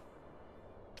disable.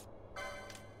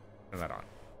 Turn that on.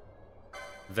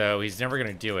 Though he's never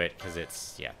going to do it because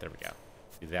it's... Yeah, there we go.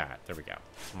 Do that. There we go.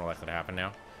 It's more likely to happen now.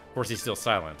 Of course, he's still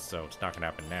silenced, so it's not going to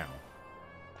happen now.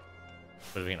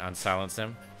 But we can unsilence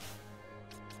him.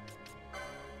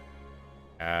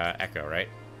 Echo, right?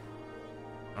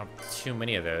 Not too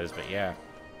many of those, but yeah.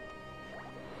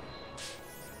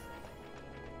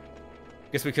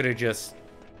 Guess we could have just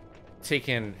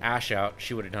taken Ash out.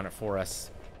 She would have done it for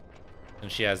us. And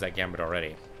she has that Gambit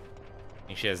already. I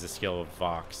think she has the skill of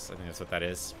Vox. I think that's what that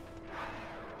is.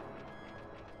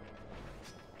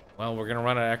 Well, we're going to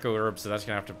run an Echo Herb, so that's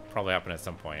going to have to probably happen at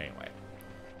some point anyway.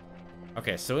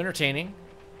 Okay, so entertaining.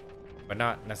 But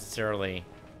not necessarily...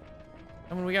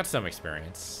 I mean, we got some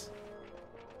experience.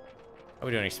 How are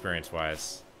we doing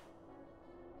experience-wise?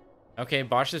 Okay,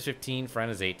 Bosch is 15, Fren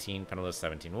is 18, Pendle is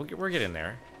 17. We're getting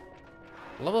there.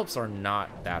 Level ups are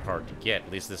not that hard to get,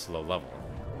 at least this low level.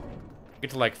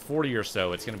 Get to like 40 or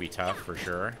so, it's going to be tough for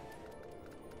sure.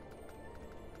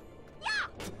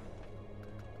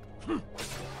 We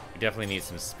definitely need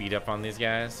some speed up on these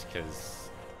guys, because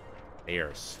they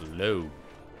are slow.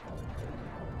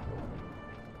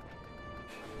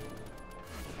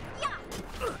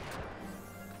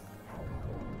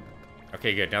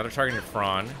 Okay, good. Now they're targeting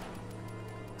Fron.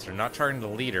 So they're not targeting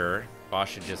the leader. Boss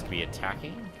should just be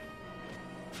attacking.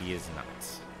 He is not.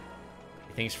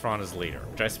 He thinks Fron is leader,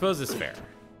 which I suppose is fair.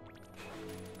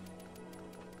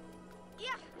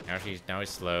 Now he's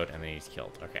slowed, and then he's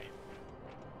killed. Okay.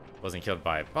 Wasn't killed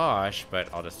by Bosch,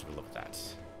 but I'll just look at that.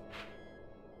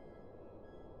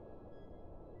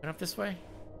 Went up this way?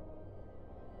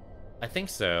 I think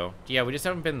so. Yeah, we just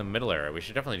haven't been in the middle area. We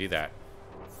should definitely do that.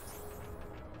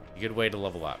 A good way to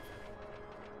level up.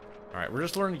 Alright, we're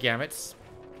just learning Gambits.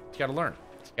 Just gotta learn.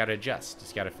 Just gotta adjust.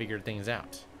 Just gotta figure things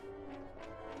out.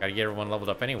 Gotta get everyone leveled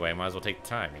up anyway. Might as well take the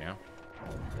time, you know?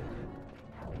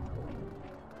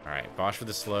 Alright, Bosch with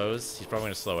the slows. He's probably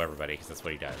gonna slow everybody, because that's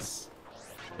what he does.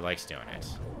 He likes doing it.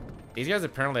 These guys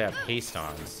apparently have haste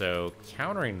on, so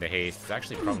countering the haste is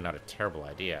actually probably not a terrible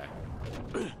idea.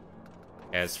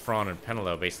 As Fron and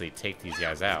Penelo basically take these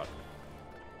guys out.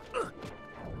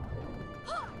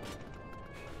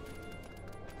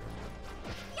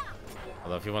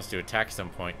 Although if he wants to attack at some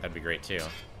point, that'd be great too.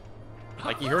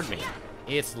 Like he heard me.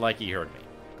 It's like he heard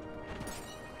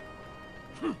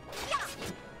me.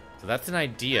 So that's an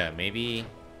idea. Maybe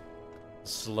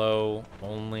slow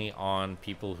only on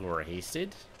people who are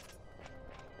hasted.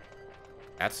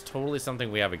 That's totally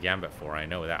something we have a Gambit for. I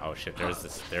know that. Oh shit, there's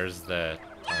this. There's the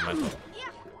elemental.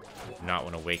 Do not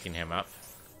want to waken him up.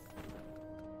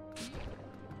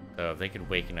 So if they could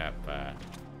waken up,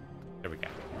 there we go.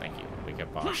 Thank you. Wake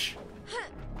up Bosch.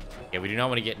 Yeah, we do not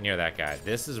want to get near that guy.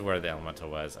 This is where the elemental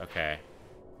was. Okay.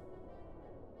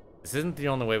 This isn't the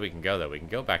only way we can go, though. We can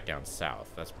go back down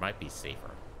south. That might be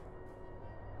safer.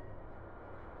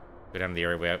 Go down to the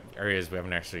areas we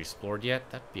haven't actually explored yet.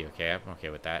 That'd be okay. I'm okay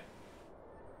with that.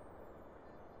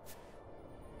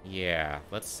 Yeah,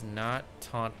 let's not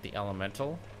taunt the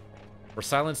elemental. We're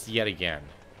silenced yet again.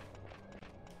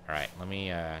 Alright, let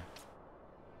me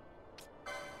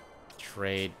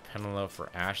trade Penelo for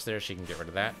Ash there. She can get rid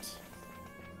of that.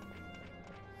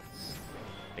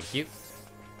 Thank you.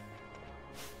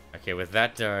 Okay, with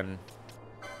that done,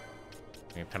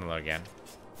 Penelo again.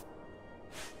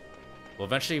 We'll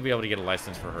eventually be able to get a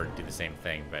license for her to do the same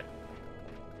thing, but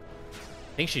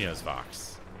I think she knows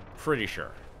Vox. Pretty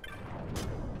sure.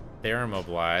 They're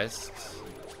immobilized.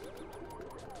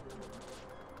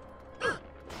 Oh,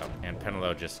 and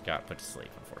Penelo just got put to sleep,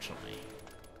 unfortunately.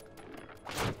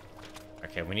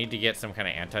 Okay, we need to get some kind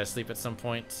of anti-sleep at some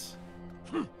point.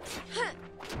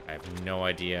 I have no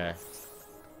idea.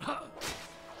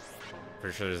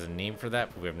 Pretty sure there's a name for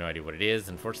that, but we have no idea what it is.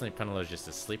 Unfortunately, Penelo's just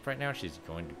asleep right now. She's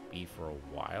going to be for a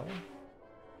while.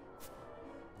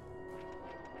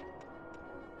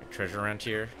 Treasure around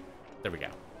here. There we go.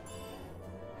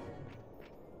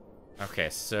 Okay,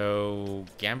 so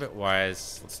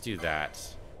Gambit-wise, let's do that.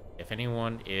 If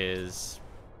anyone is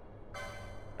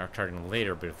not targeting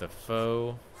later, but if the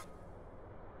foe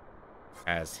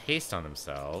has haste on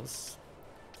themselves,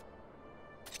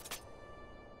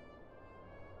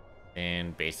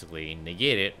 and basically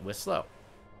negate it with slow.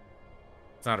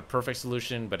 It's not a perfect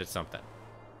solution, but it's something.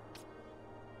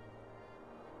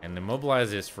 And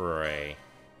immobilize is for a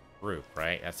group,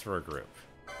 right? That's for a group.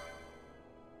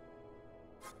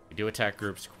 We do attack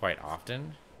groups quite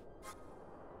often,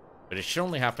 but it should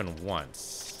only happen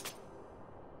once.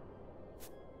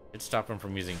 Should stop him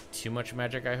from using too much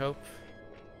magic, I hope.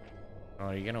 Oh,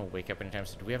 are you gonna wake up anytime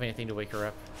soon? Do we have anything to wake her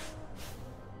up?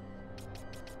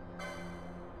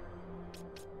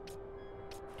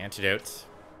 Antidotes.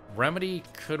 Remedy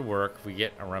could work if we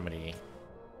get a remedy.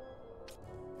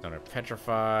 Gonna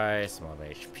petrify, small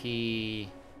HP.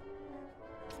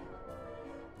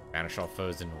 Banish all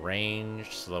foes in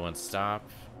range, slow and stop,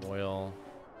 oil.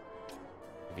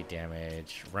 Heavy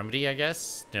damage. Remedy, I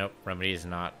guess? Nope, remedy is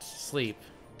not sleep.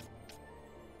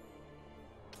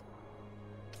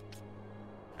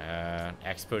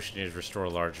 X potion is restore a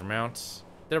large amount.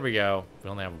 There we go. We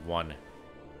only have one.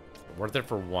 Worth it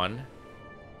for one.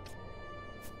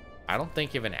 I don't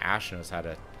think even Ash knows how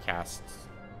to cast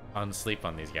unsleep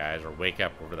on these guys or wake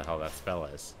up, whatever the hell that spell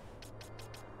is.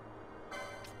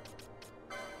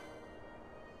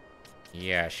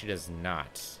 Yeah, she does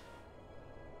not.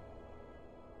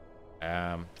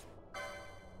 I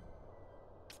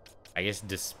guess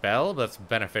dispel, but that's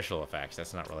beneficial effects.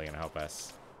 That's not really gonna help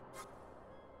us.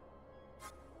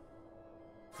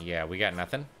 Yeah, we got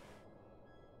nothing.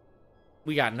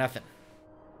 We got nothing.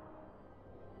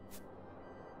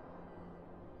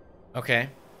 Okay,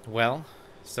 well,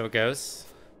 so it goes.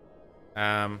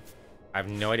 I have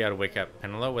no idea how to wake up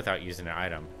Penelope without using an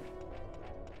item.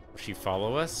 Will she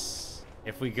follow us?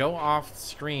 If we go off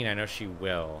screen, I know she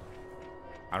will.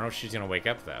 I don't know if she's gonna wake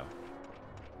up though.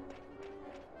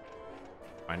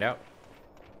 Find out.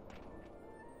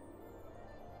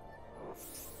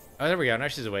 Oh, there we go. Now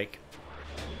she's awake.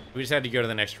 We just had to go to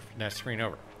the next screen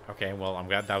over. Okay, well, I'm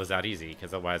glad that was that easy,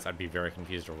 because otherwise I'd be very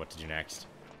confused over what to do next.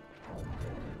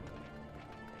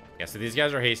 Yeah, so these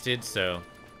guys are hasted, so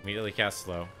immediately cast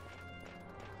slow.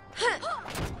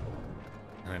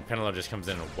 And then Penelope just comes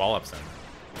in and wallops them.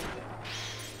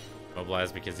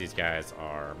 Mobilize because these guys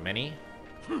are many.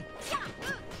 But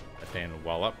then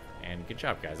wallop, and good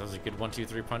job, guys. That was a good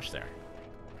 1-2-3 punch there.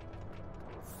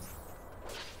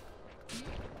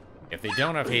 If they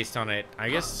don't have haste on it, I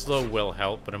guess slow will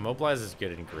help, but immobilize is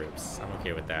good in groups. I'm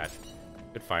okay with that.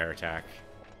 Good fire attack.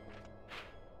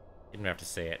 Didn't have to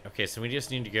say it. Okay, so we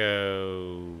just need to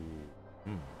go...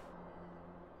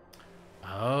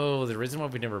 Oh, the reason why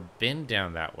we've never been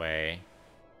down that way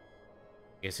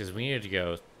is because we needed to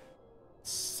go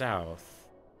south.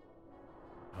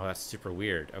 Oh, that's super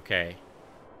weird. Okay.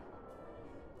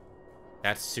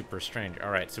 That's super strange.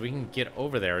 Alright, so we can get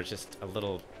over there. It's just a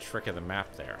little trick of the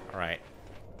map there. Alright.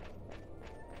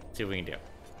 Let's see what we can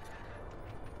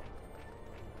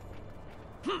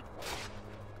do.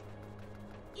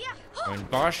 I mean,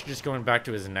 Bosch just going back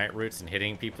to his night roots and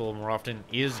hitting people more often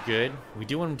is good. We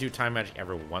do want to do time magic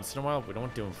every once in a while, but we don't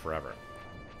want to do them forever.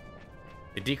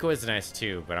 The decoy is nice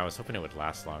too, but I was hoping it would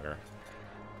last longer.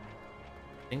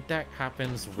 I think that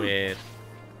happens with...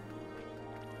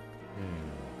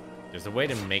 There's a way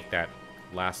to make that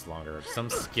last longer. Some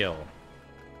skill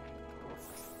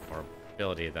or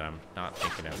ability that I'm not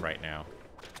thinking of right now.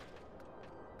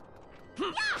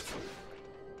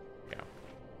 Yeah.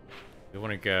 We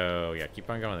want to go... Yeah, keep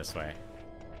on going this way.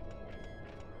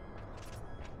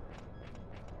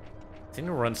 They seem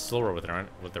to run slower with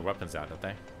their weapons out, don't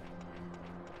they?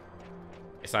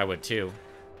 Guess I would too.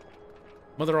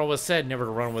 Mother always said never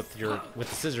to run with the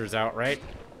scissors out, right?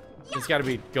 It's got to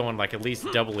be going like at least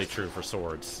doubly true for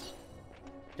swords.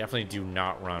 Definitely do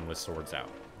not run with swords out.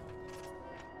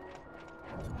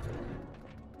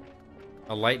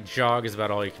 A light jog is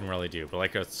about all you can really do, but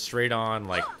like a straight on,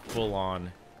 like full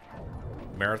on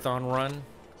marathon run,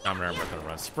 not marathon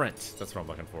run, sprint. That's what I'm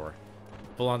looking for.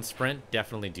 Full on sprint,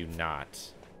 definitely do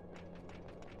not.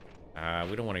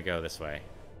 We don't want to go this way.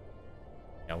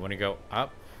 I want to go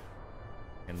up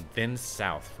and then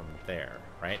south from there,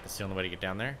 right? That's the only way to get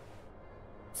down there.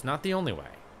 It's not the only way.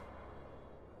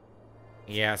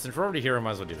 Yeah, since we're already here, we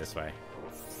might as well do this way.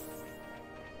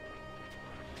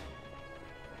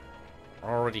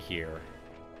 Already here.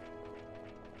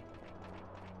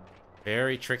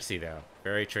 Very tricksy, though.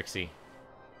 Very tricksy.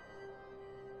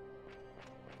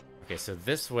 Okay, so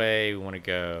this way we want to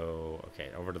go...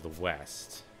 Okay, over to the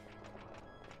west.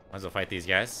 Might as well fight these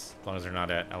guys, as long as they're not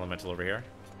an elemental over here.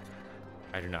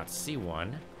 I do not see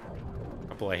one. A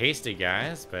couple of hasty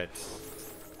guys, but...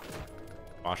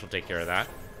 Bosch will take care of that.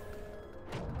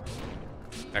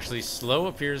 Actually, slow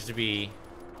appears to be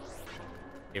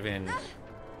even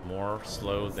more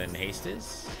slow than haste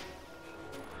is.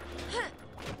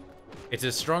 It's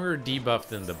a stronger debuff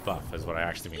than the buff, is what I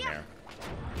actually mean there.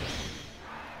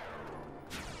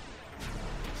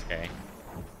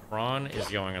 Ron is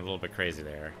going a little bit crazy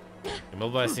there.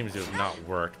 Immobilize seems to have not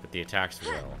worked, but the attacks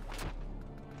will.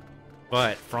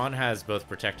 But Fron has both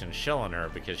Protect and Shell on her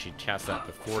because she casts that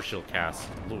before she'll cast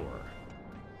Lure.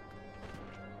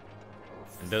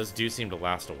 And those do seem to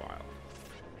last a while.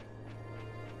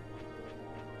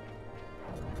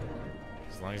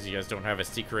 As long as you guys don't have a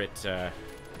secret Sand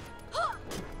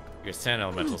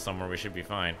Elemental somewhere, we should be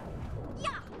fine.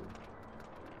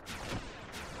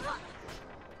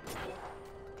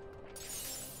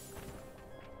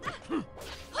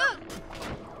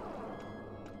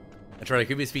 That's right, I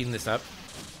could be speeding this up.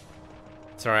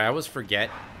 Sorry, I always forget.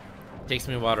 It takes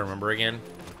me a while to remember again.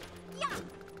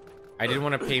 I did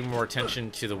want to pay more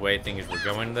attention to the way things were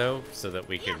going, though, so that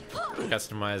we could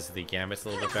customize the gambits a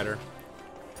little bit better.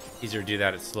 Easier to do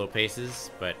that at slow paces,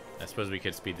 but I suppose we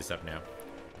could speed this up now.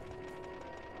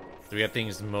 So we got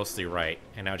things mostly right,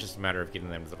 and now it's just a matter of getting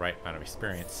them the right amount of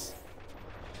experience.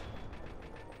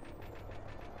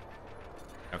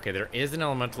 Okay, there is an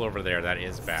elemental over there. That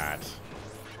is bad.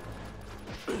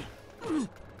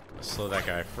 Let's slow that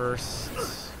guy first,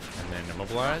 and then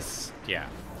immobilize. Yeah.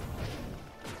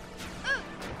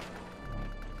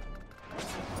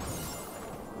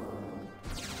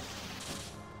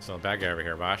 So bad guy over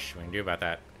here, Bosch. What can we do about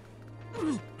that?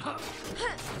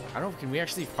 I don't know. Can we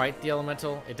actually fight the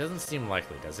elemental? It doesn't seem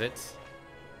likely, does it?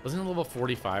 Wasn't it level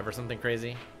 45 or something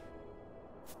crazy?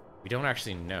 We don't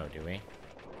actually know, do we? I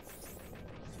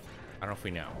don't know if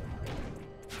we know.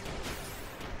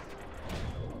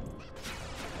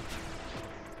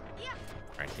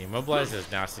 Alright, the immobilize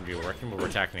is now seem to be working, but we're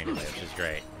attacking anyway, which is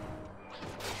great.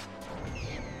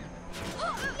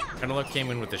 Penelope came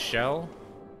in with the shell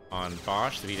on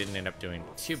Bosch, so he didn't end up doing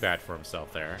too bad for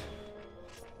himself there.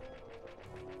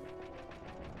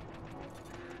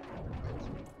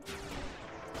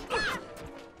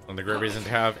 And the great reason to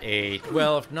have a,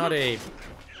 well, if not a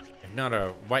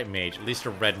white mage, at least a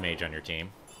red mage on your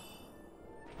team.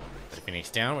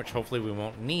 Phoenix down, which hopefully we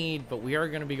won't need, but we are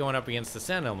going to be going up against the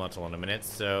Sand Elemental in a minute,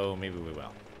 so maybe we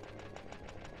will.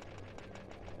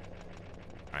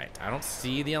 Alright, I don't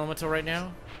see the Elemental right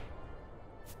now.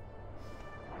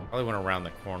 Probably went around the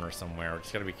corner somewhere. We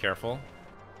just got to be careful.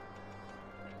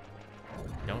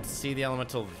 Don't see the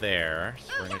Elemental there,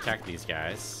 so we're going to attack these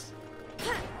guys.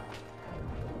 There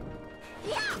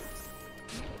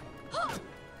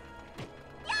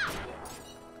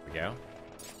we go.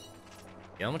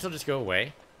 The elemental just go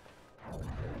away.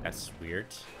 That's weird.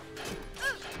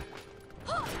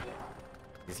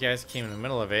 These guys came in the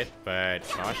middle of it, but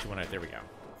Bosch went out. There we go.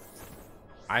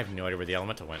 I have no idea where the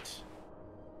elemental went.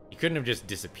 He couldn't have just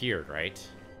disappeared, right? Is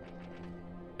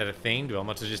that a thing? Do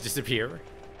elementals just disappear?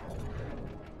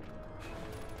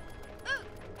 I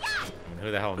mean, who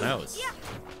the hell knows?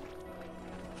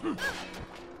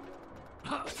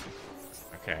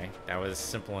 Okay, that was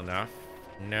simple enough.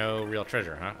 No real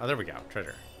treasure, huh? Oh, there we go.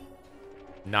 Treasure.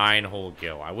 9 whole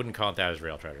gil. I wouldn't call it that as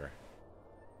real treasure.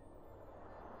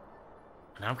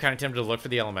 Now I'm kind of tempted to look for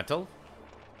the elemental.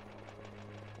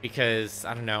 Because,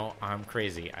 I don't know, I'm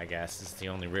crazy, I guess, is the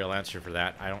only real answer for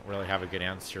that. I don't really have a good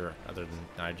answer other than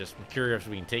I'm curious if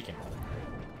we can take him.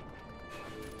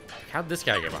 How'd this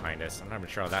guy get behind us? I'm not even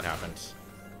sure how that happened.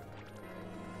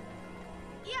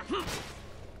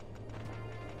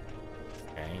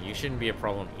 Okay, you shouldn't be a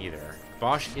problem either.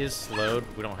 Bosch is slowed.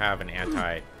 We don't have an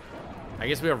anti... I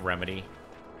guess we have Remedy.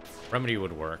 Remedy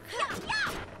would work.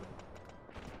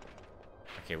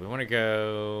 Okay, we want to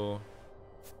go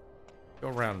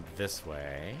around this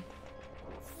way.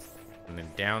 And then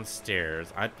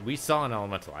downstairs. We saw an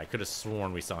elemental. I could have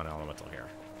sworn we saw an elemental here.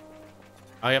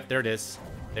 Oh, yep, there it is.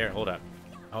 There, hold up.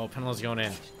 Oh, Penel's going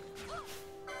in.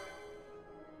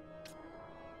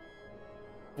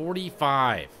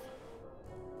 45.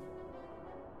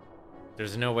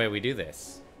 There's no way we do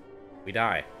this. We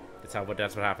die. That's what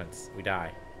happens. We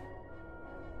die.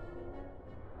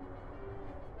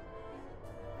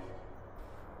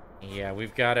 Yeah,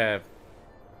 we've got a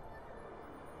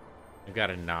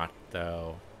knot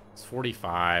though. It's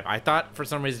 45. I thought for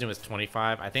some reason it was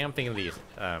 25. I think I'm thinking of these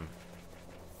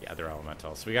the other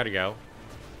elementals. So we gotta go.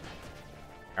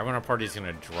 Everyone in our party is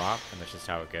gonna drop, and that's just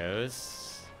how it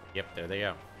goes. Yep, there they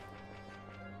go.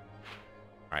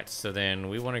 Alright, so then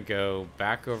we want to go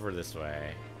back over this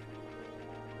way.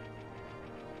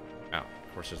 Oh,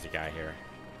 of course there's a guy here.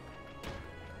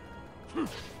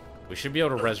 We should be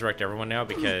able to resurrect everyone now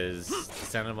because the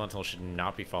Sand Elemental should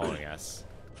not be following us.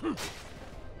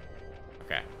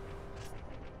 Okay.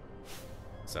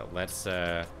 So let's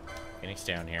Enix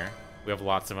down here. We have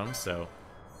lots of them, so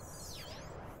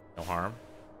no harm.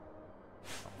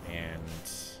 And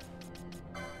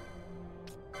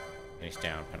Enix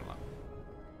down, Penelope.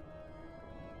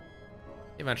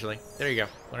 Eventually. There you go.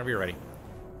 Whenever you're ready.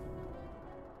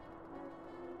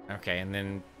 Okay, and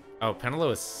then... Oh,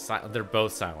 Penelo is... They're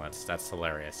both silenced. That's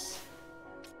hilarious.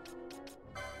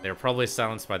 They're probably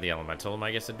silenced by the elemental,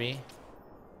 my guess would be.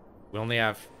 We only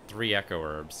have 3 echo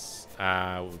herbs.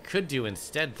 What we could do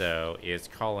instead, though, is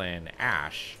call in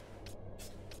Ash.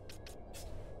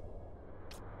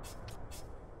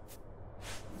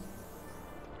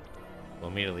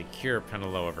 We'll immediately cure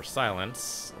Penelo of her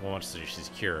silence once she's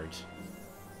cured.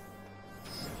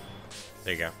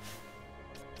 There you go.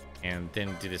 And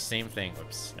then do the same thing.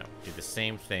 Whoops. No. Do the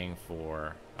same thing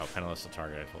for... Oh, Penelo's still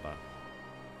targeted. Hold on.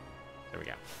 There we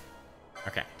go.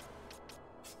 Okay.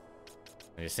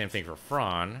 And the same thing for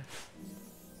Fron.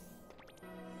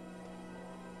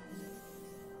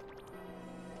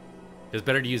 It's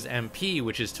better to use MP,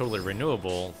 which is totally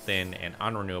renewable, than an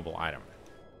unrenewable item.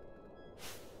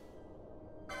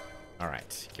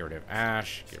 Alright. Get rid of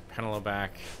Ash. Get Penelo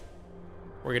back.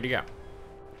 We're good to go.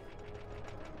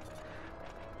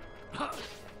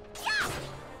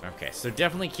 Okay, so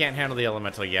definitely can't handle the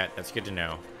elemental yet. That's good to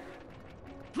know.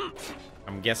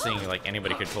 I'm guessing, like,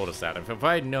 anybody could have told us that. If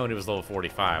I had known it was level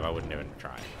 45, I wouldn't even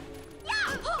try.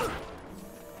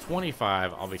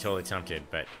 25, I'll be totally tempted,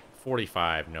 but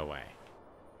 45, no way.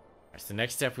 Alright, so the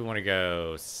next step, we want to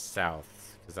go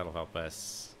south, because that'll help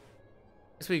us.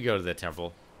 I guess we could go to the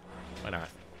temple. Why not?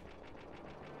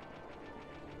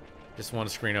 Just one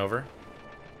screen over.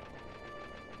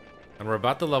 And we're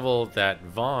about the level that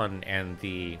Vaughn and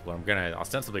the, what I'm going to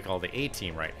ostensibly call the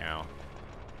A-team right now,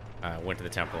 went to the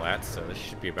temple at, so this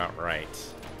should be about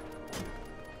right.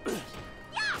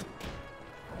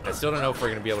 I still don't know if we're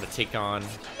going to be able to take on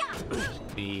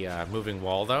the moving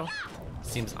wall, though.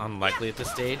 Seems unlikely at this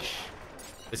stage.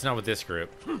 It's not with this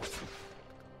group.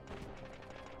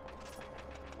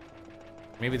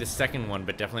 Maybe the second one,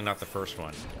 but definitely not the first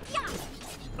one.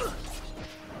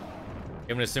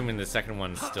 I'm assuming the second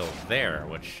one's still there,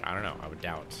 which, I don't know, I would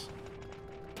doubt.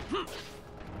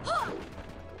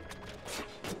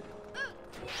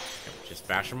 Just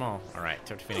bash them all. Alright,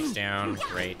 took Phoenix down.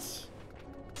 Great.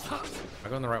 Am I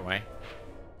going the right way?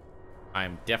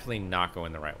 I'm definitely not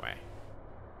going the right way.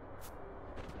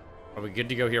 Probably good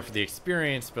to go here for the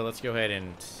experience, but let's go ahead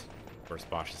and... First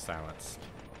Bosch is silenced.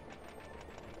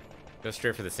 Go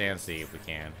straight for the Sand Sea if we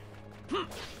can.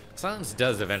 Silence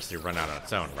does eventually run out on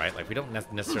its own, right? Like, we don't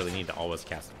necessarily need to always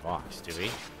cast a box, do we?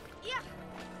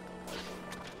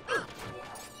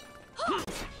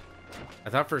 I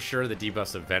thought for sure the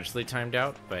debuffs eventually timed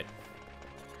out, but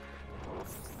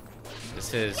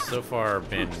this has so far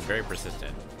been very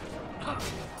persistent.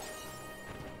 It's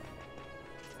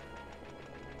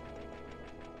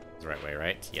the right way,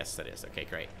 right? Yes, that is. Okay,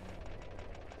 great.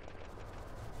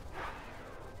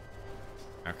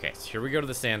 Okay, so here we go to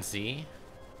the Sand Sea.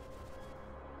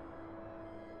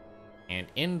 And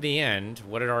in the end,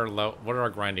 what did our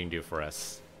grinding do for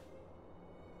us?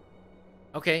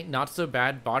 Okay, not so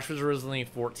bad. Bosch was originally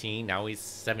 14, now he's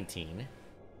 17.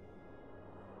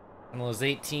 Penelo's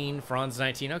 18, Franz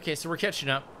 19. Okay, so we're catching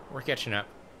up. We're catching up.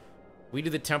 We do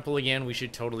the temple again, we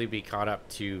should totally be caught up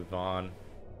to Vaughn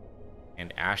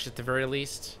and Ash at the very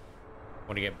least.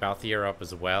 Want to get Balthier up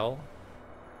as well.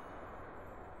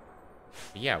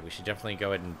 But yeah, we should definitely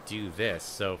go ahead and do this.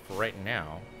 So for right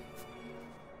now...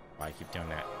 Why I keep doing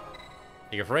that.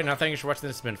 There you go. For right now, thank you for watching.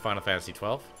 This has been Final Fantasy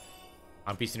XII.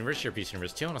 I'm Peace Universe, your Peace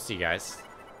Universe 2, and I'll see you guys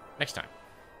next time.